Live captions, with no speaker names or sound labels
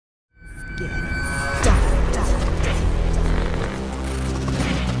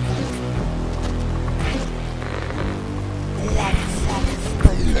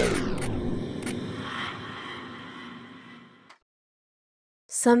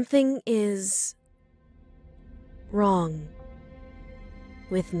Something is wrong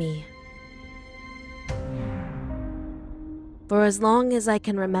with me. For as long as I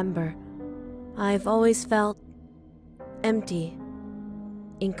can remember, I've always felt empty,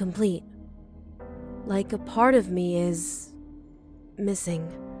 incomplete, like a part of me is missing.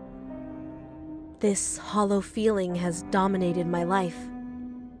 This hollow feeling has dominated my life.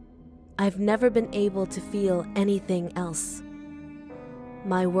 I've never been able to feel anything else.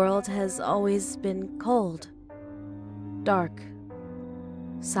 My world has always been cold, dark,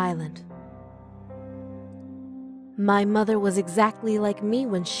 silent. My mother was exactly like me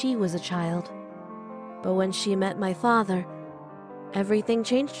when she was a child, but when she met my father, everything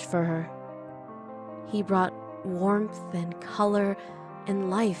changed for her. He brought warmth and color and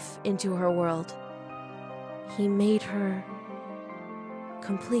life into her world. He made her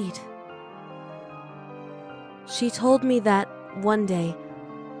complete. She told me that one day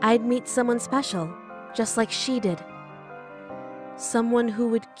I'd meet someone special, just like she did. Someone who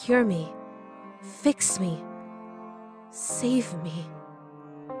would cure me, fix me, save me.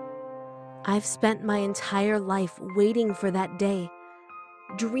 I've spent my entire life waiting for that day,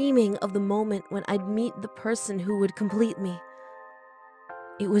 dreaming of the moment when I'd meet the person who would complete me.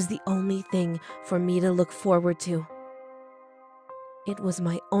 It was the only thing for me to look forward to. It was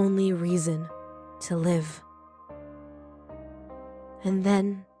my only reason to live. And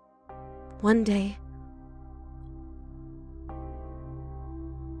then, one day,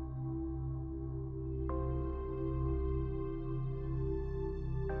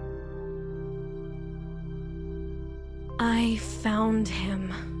 I found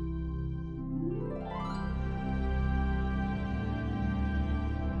him.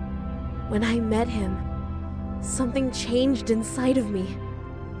 When I met him, something changed inside of me.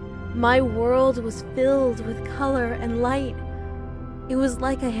 My world was filled with color and light. It was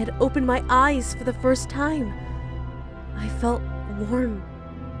like I had opened my eyes for the first time. I felt warm.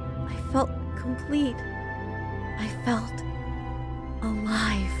 I felt complete. I felt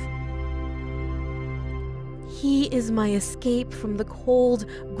alive. He is my escape from the cold,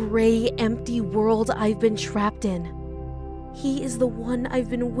 gray, empty world I've been trapped in. He is the one I've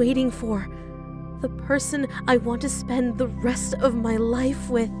been waiting for, the person I want to spend the rest of my life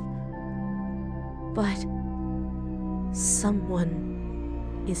with. But someone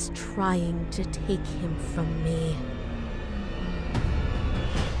is trying to take him from me.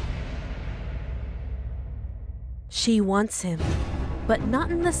 She wants him, but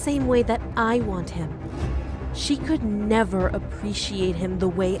not in the same way that I want him. She could never appreciate him the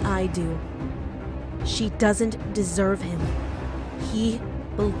way I do. She doesn't deserve him. He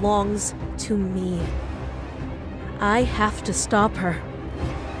belongs to me. I have to stop her,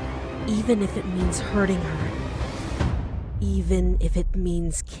 even if it means hurting her. Even if it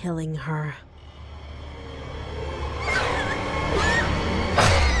means killing her.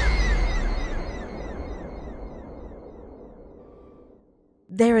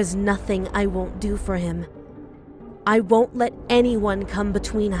 There is nothing I won't do for him. I won't let anyone come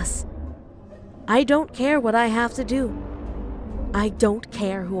between us. I don't care what I have to do. I don't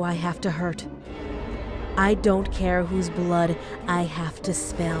care who I have to hurt. I don't care whose blood I have to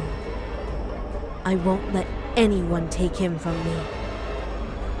spill. I won't let anyone take him from me.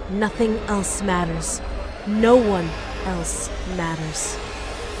 Nothing else matters. No one else matters.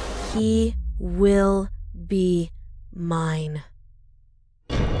 He will be mine.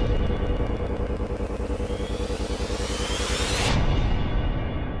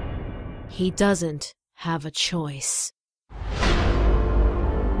 He doesn't have a choice.